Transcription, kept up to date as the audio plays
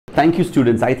Thank you,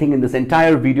 students. I think in this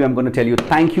entire video, I'm going to tell you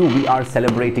thank you. We are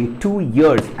celebrating 2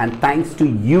 years, and thanks to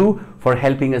you for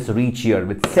helping us reach here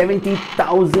with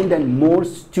 70,000 and more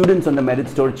students on the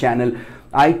Meritstore channel.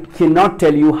 I cannot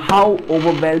tell you how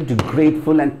overwhelmed,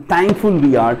 grateful and thankful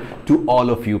we are to all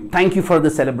of you. Thank you for the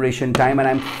celebration time, and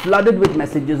I'm flooded with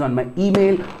messages on my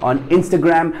email, on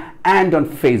Instagram and on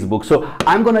Facebook. So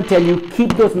I'm going to tell you,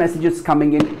 keep those messages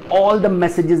coming in. All the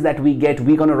messages that we get,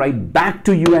 we're going to write back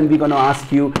to you and we're going to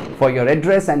ask you for your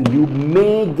address, and you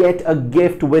may get a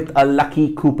gift with a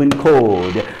lucky coupon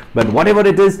code. But whatever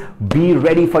it is, be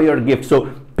ready for your gift.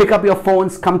 So pick up your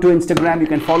phones, come to Instagram. You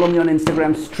can follow me on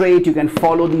Instagram straight. You can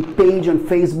follow the page on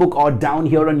Facebook or down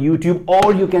here on YouTube,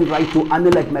 or you can write to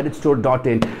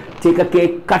anil@meritstore.in. Take a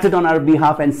cake, cut it on our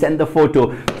behalf and send the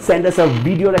photo. Send us a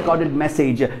video recorded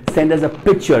message. Send us a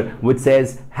picture which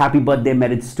says happy birthday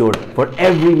Meritstore. For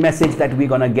every message that we're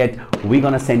gonna get, we're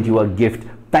gonna send you a gift.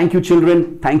 Thank you,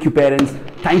 children. Thank you, parents.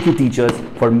 Thank you, teachers,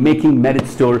 for making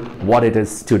Meritstore what it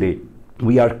is today.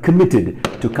 We are committed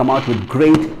to come out with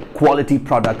great quality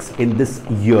products in this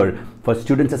year for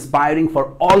students aspiring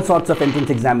for all sorts of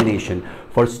entrance examination,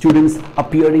 for students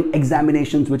appearing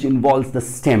examinations which involves the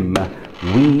STEM.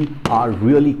 We are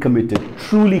really committed,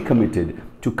 truly committed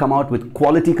to come out with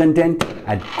quality content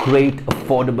at great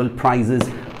affordable prices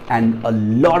and a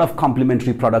lot of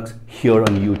complimentary products here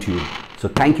on YouTube. So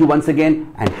thank you once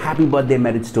again, and happy birthday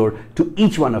Meritstore to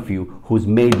each one of you who's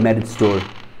made Meritstore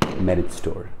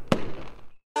Meritstore.